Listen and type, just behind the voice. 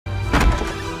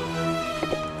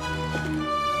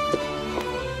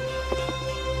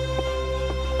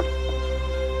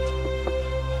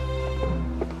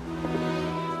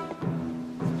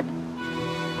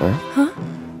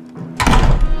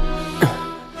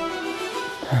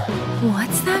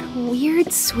What's that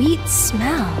weird, sweet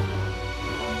smell?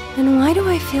 And why do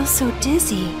I feel so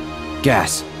dizzy?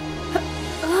 Gas.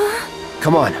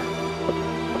 Come on.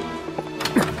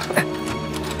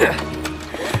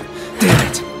 Damn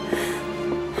it.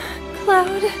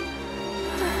 Cloud.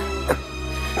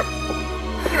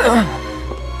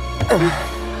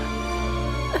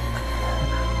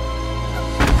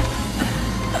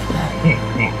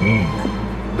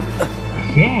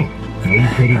 So, how you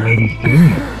pretty ladies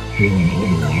doing? Feeling a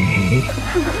little lightheaded?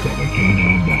 Then we can't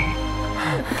have that.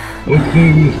 Let's say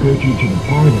we escort you to the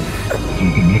parlor, so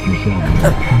you can make yourself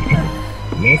more comfortable.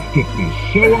 Let's get this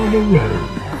show on the road.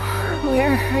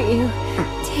 Where are you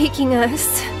taking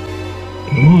us?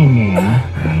 Come on now,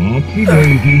 Nancy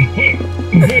Daisy. Hey,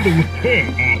 handle with care,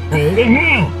 asshole. The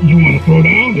hell? You wanna throw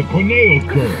down the Corneo's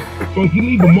girl? So if you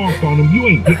leave a mark on him, you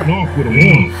ain't getting off with a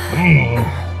one. I know.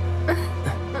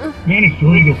 Managed to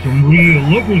wrangle some real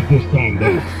lookers this time,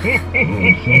 though.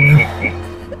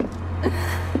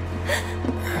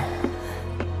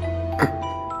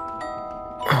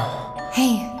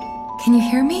 Hey, can you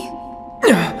hear me?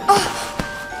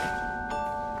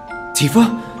 Tifa?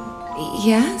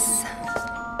 Yes?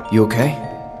 You okay?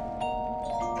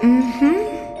 Mm-hmm.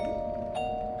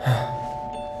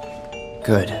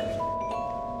 Good.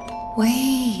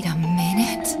 Wait a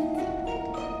minute.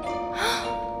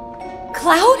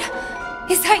 Cloud?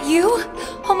 Is that you?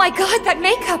 Oh my god, that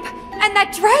makeup! And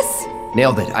that dress!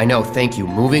 Nailed it, I know, thank you.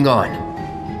 Moving on.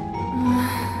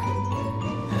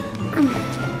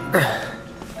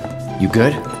 You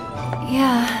good?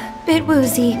 Yeah, bit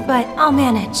woozy, but I'll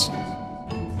manage.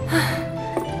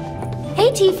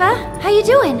 Hey Tifa, how you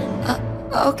doing?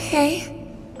 Okay.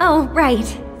 Oh,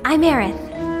 right. I'm Aerith,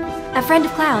 a friend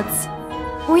of Cloud's.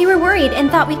 We were worried and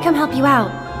thought we'd come help you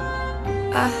out.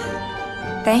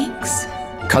 Thanks?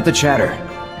 Cut the chatter.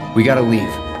 We gotta leave.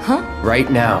 Huh?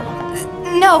 Right now.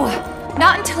 No!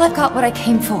 Not until I've got what I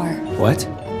came for. What?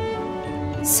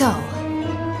 So,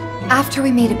 after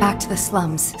we made it back to the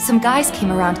slums, some guys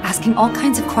came around asking all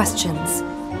kinds of questions.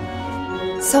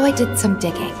 So I did some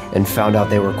digging. And found out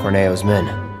they were Corneo's men.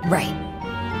 Right.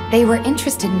 They were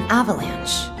interested in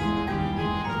Avalanche.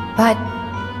 But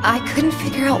I couldn't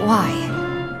figure out why.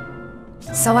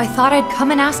 So I thought I'd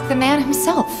come and ask the man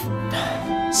himself.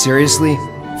 Seriously?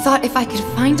 Thought if I could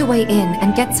find a way in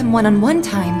and get some one-on-one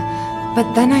time,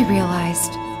 but then I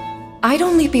realized I'd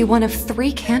only be one of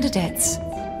 3 candidates.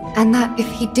 And that if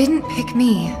he didn't pick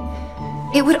me,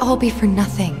 it would all be for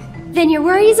nothing. Then your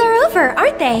worries are over,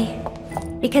 aren't they?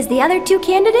 Because the other 2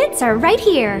 candidates are right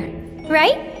here,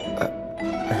 right?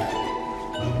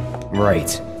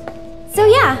 Right. So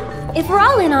yeah, if we're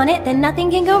all in on it, then nothing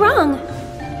can go wrong.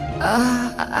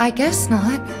 I guess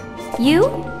not. You?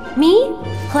 Me?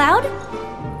 Cloud?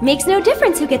 Makes no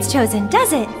difference who gets chosen,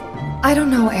 does it? I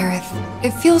don't know, Aerith. It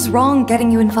feels wrong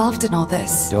getting you involved in all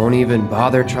this. Don't even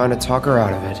bother trying to talk her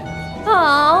out of it.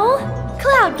 Aww,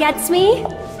 Cloud gets me.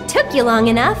 Took you long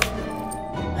enough.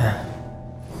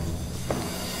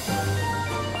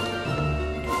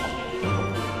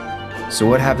 So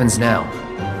what happens now?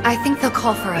 I think they'll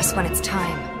call for us when it's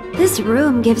time. This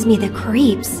room gives me the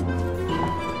creeps.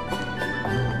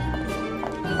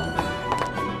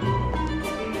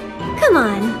 Come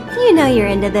on, you know you're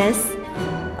into this.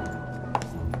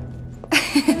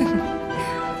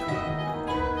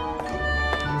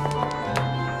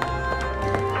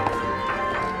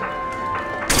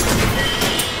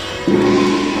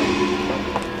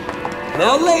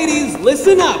 Now ladies,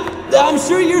 listen up! I'm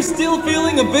sure you're still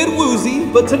feeling a bit woozy,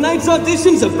 but tonight's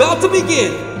audition's about to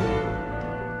begin!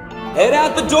 Head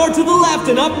out the door to the left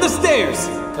and up the stairs!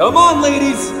 Come on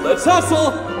ladies, let's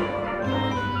hustle!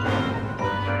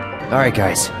 Alright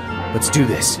guys, let's do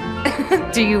this.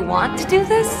 Do you want to do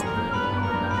this?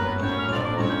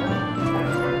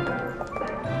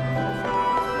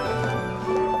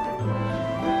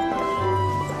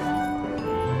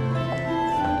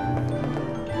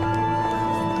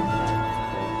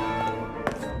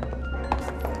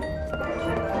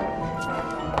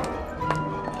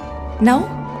 No?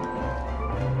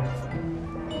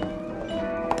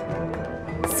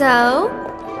 So?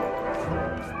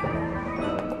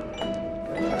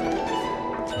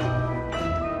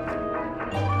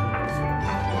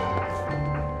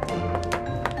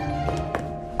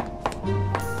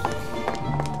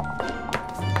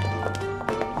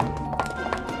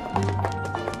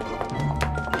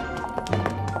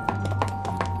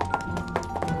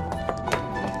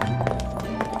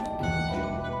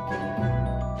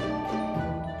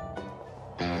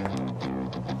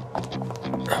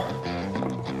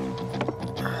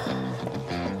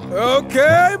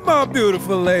 Okay, my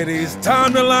beautiful ladies,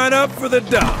 time to line up for the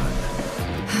dawn.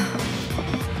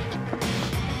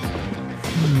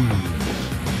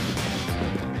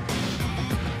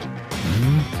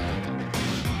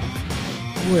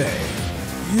 Wait,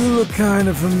 you look kind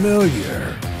of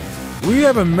familiar. We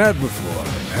haven't met before,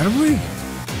 have we?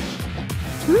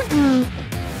 Mm-mm.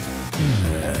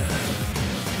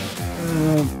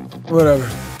 Whatever.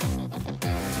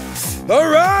 All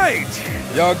right!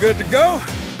 Y'all good to go?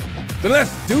 Then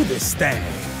let's do this thing.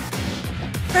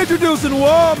 Introducing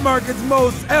Wall Market's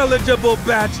most eligible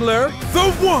bachelor,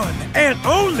 the one and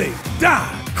only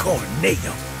Don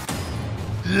Corneo.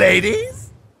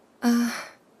 Ladies?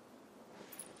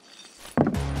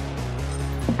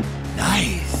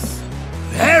 Nice.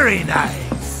 Very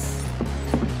nice.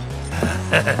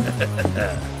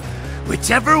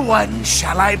 Whichever one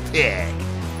shall I pick?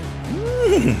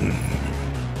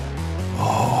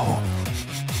 Oh.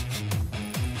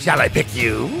 Shall I pick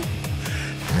you?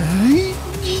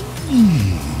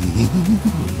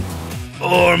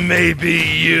 Or maybe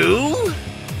you?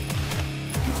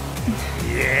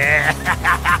 Yeah.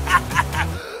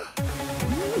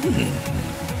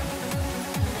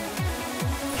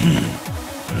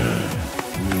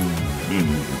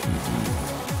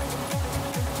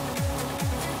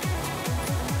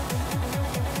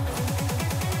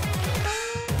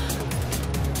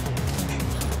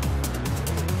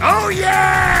 Oh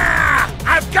yeah!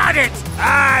 I've got it!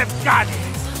 I've got it!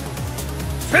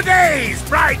 Today's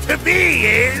bride-to-be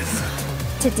is...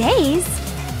 Today's?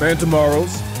 And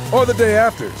tomorrow's, or the day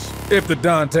after's, if the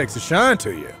Don takes a shine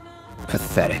to you.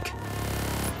 Pathetic.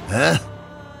 Huh?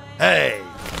 Hey,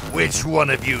 which one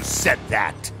of you said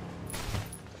that?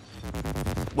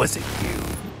 Was it you?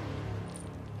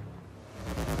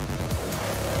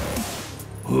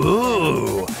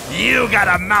 Ooh, you got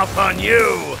a mouth on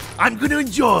you! I'm gonna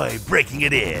enjoy breaking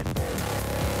it in.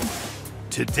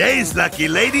 Today's lucky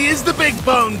lady is the Big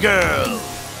Bone Girl!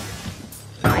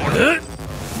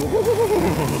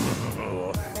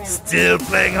 Still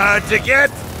playing hard to get?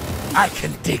 I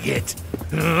can dig it.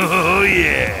 Oh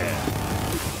yeah.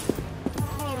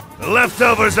 The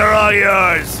leftovers are all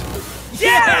yours.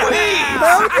 Yeah!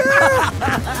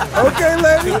 Okay,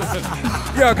 ladies.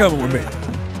 Y'all coming with me.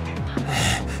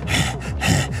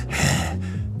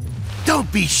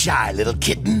 Don't be shy, little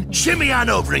kitten. Shimmy on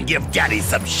over and give Daddy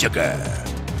some sugar.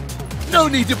 No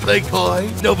need to play coy.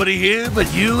 Nobody here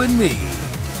but you and me.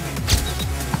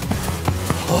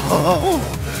 Oh,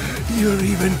 you're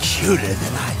even cuter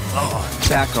than I thought.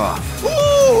 Back off.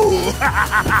 Ooh!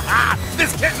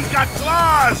 This kitten's got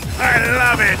claws! I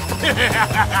love it!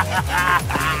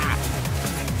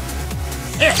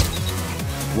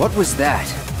 What was that?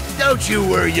 Don't you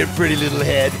worry your pretty little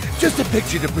head. Just a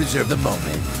picture to preserve the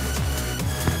moment.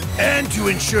 And to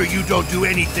ensure you don't do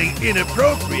anything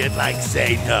inappropriate like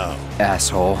say no.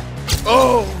 Asshole.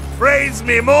 Oh, praise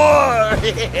me more!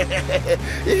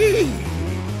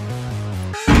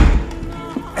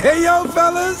 Hey, yo,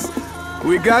 fellas.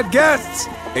 We got guests,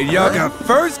 and y'all got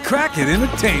first crack at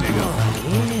entertaining them.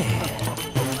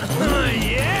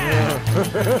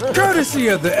 Courtesy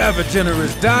of the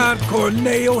ever-generous Don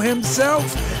Corneo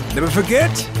himself. Never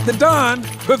forget, the Don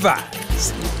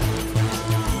provides.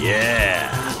 Yeah.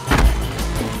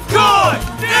 Good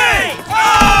day!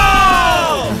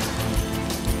 Oh!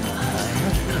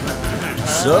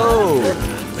 So,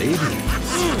 ladies,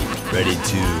 ready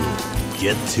to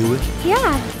get to it?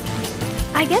 Yeah.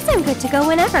 I guess I'm good to go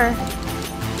whenever.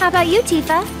 How about you,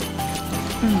 Tifa?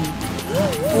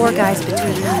 4 guys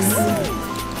between us.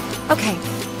 Okay,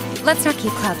 let's not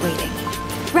keep Cloud waiting.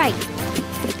 Right.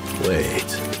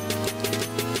 Wait.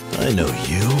 I know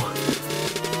you.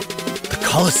 The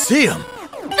Colosseum.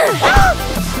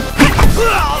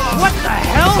 What the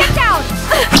hell? Get down!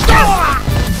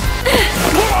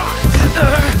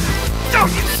 Oh,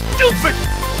 you stupid!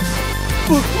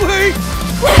 Wait!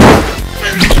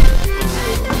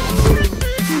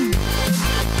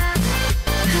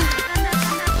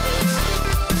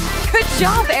 Good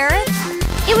job, Aerith!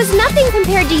 It was nothing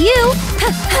compared to you!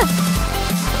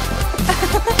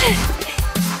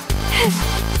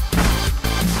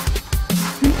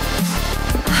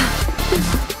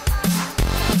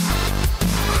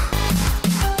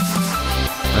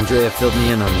 Andrea filled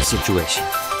me in on the situation.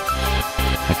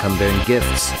 I come bearing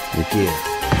gifts with gear.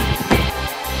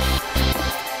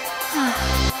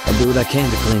 I'll do what I can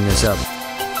to clean this up.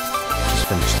 Just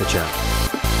finish the job.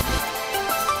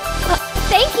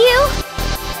 Thank you!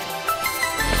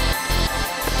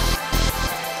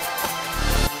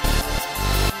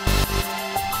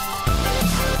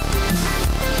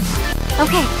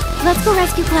 Okay, let's go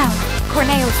rescue Cloud.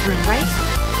 Corneo's room, right?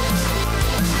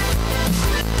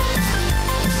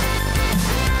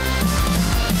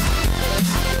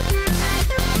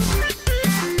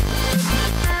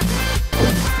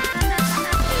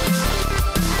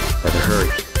 Better hurry.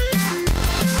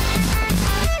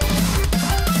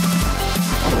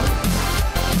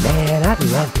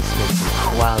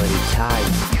 Quality time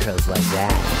with girls like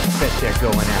that. Bet they're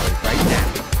going at it right now.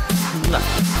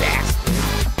 Lucky bastard.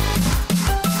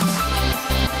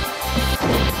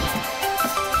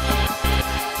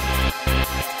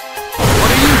 What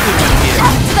are you doing here?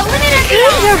 The limit of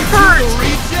your hurt!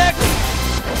 Reject?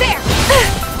 There!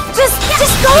 Just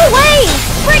go away!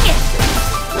 Bring it!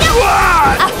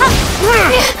 What? Heads up!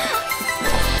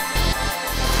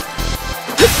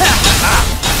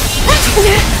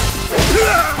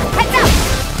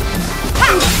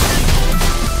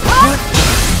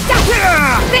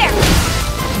 There!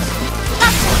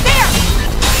 There!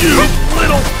 You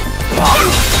little...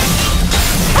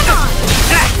 Come on!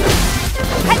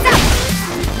 Heads up!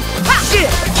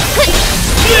 Shit!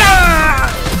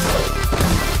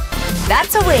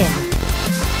 That's a win!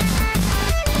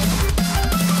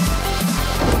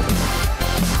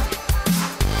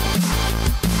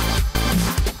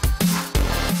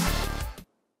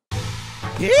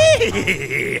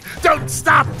 Don't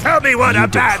stop! Tell me what You a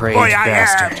bad depraved boy I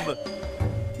bastard. am!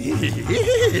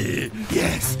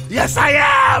 Yes, I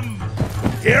am!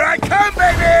 Here I come,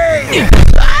 baby!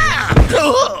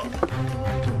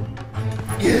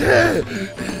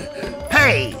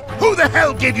 Hey, who the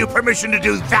hell gave you permission to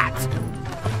do that?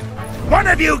 One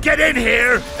of you get in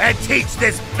here and teach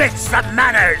this bitch some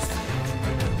manners!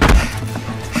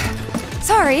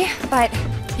 Sorry, but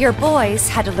your boys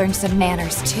had to learn some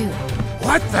manners too.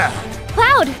 What the?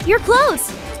 Cloud, you're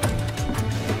close!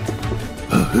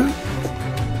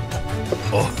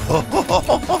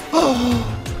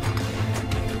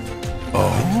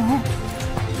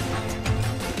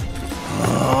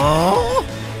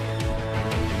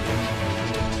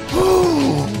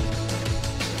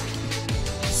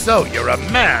 So you're a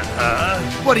man, huh?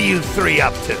 What are you three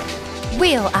up to?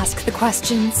 We'll ask the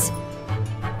questions.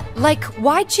 Like,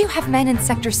 why'd you have men in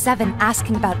Sector 7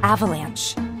 asking about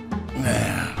Avalanche?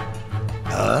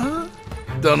 Huh?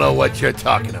 Don't know what you're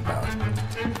talking about.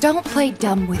 Don't play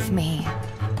dumb with me.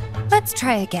 Let's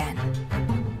try again.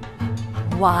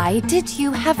 Why did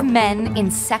you have men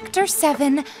in Sector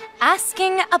 7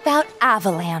 asking about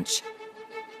Avalanche?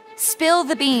 Spill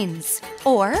the beans,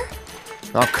 or...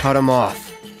 I'll cut him off.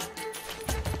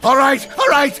 All right,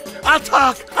 I'll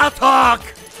talk!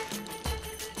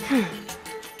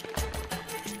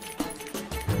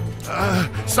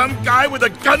 Some guy with a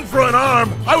gun for an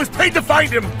arm. I was paid to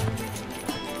find him.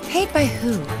 Paid by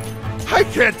who? I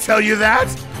can't tell you that.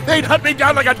 They'd hunt me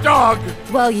down like a dog.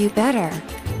 Well, you better.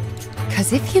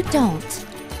 'Cause if you don't...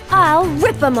 I'll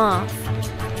rip them off!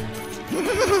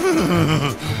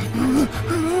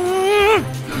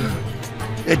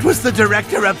 It was the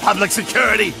Director of Public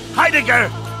Security, Heidegger.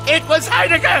 It was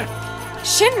Heidegger.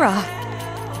 Shinra!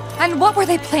 And what were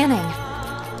they planning?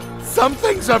 Some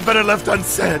things are better left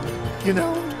unsaid, you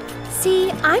know?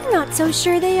 See, I'm not so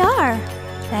sure they are.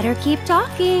 Better keep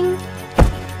talking.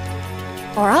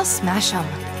 Or I'll smash them.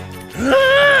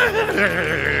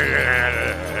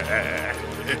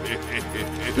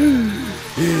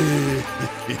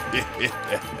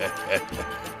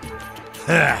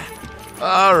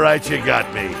 All right, you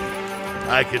got me.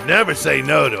 I could never say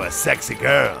no to a sexy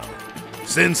girl.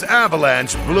 Since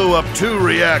Avalanche blew up 2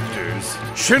 reactors,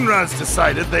 Shinra's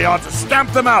decided they ought to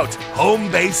stamp them out, home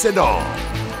base and all.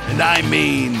 And I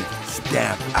mean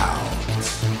stamp out.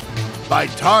 By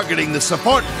targeting the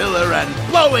support pillar and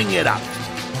blowing it up.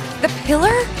 The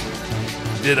pillar?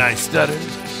 Did I stutter?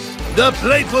 The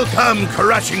plate will come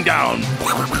crashing down.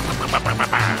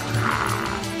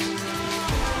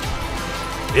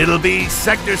 It'll be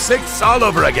Sector 6 all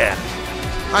over again.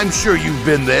 I'm sure you've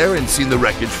been there and seen the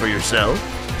wreckage for yourself,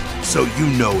 so you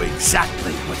know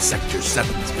exactly what Sector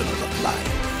 7's gonna look like.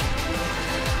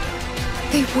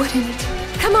 They wouldn't.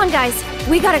 Come on, guys.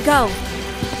 We gotta go.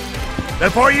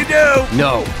 Before you do,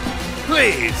 No.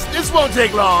 please, this won't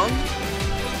take long.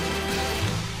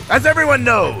 As everyone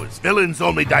knows, villains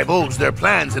only divulge their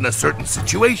plans in a certain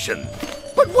situation.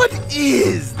 But what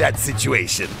is that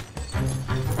situation?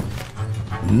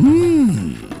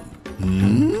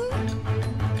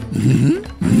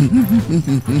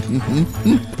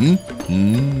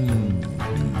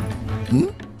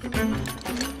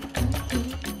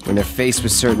 When they're faced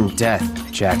with certain death,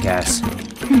 jackass.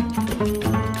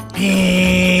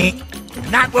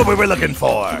 Not what we were looking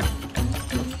for.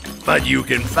 But you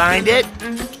can find it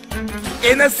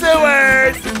in the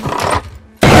sewers!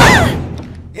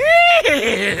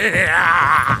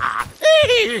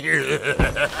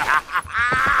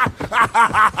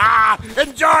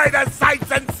 Enjoy the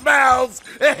sights and smells!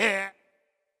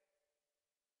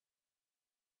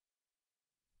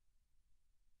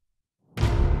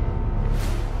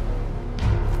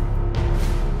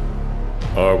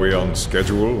 Are we on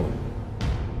schedule?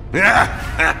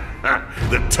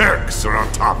 The Turks are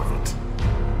on top of it.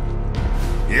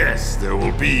 Yes, there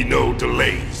will be no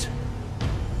delays.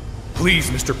 Please,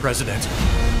 Mr. President,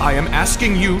 I am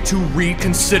asking you to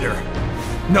reconsider.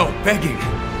 No, begging.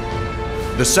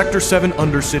 The Sector 7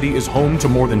 Undercity is home to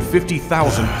more than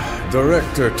 50,000...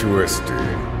 Director Twisty.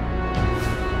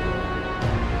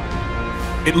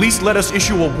 At least let us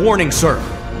issue a warning, sir.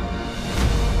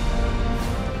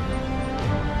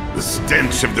 The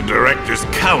stench of the Director's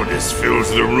cowardice fills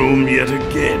the room yet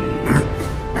again.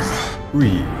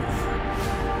 Reeve.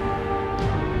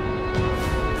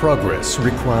 Progress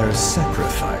requires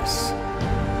sacrifice.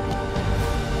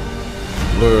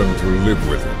 Learn to live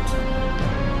with it.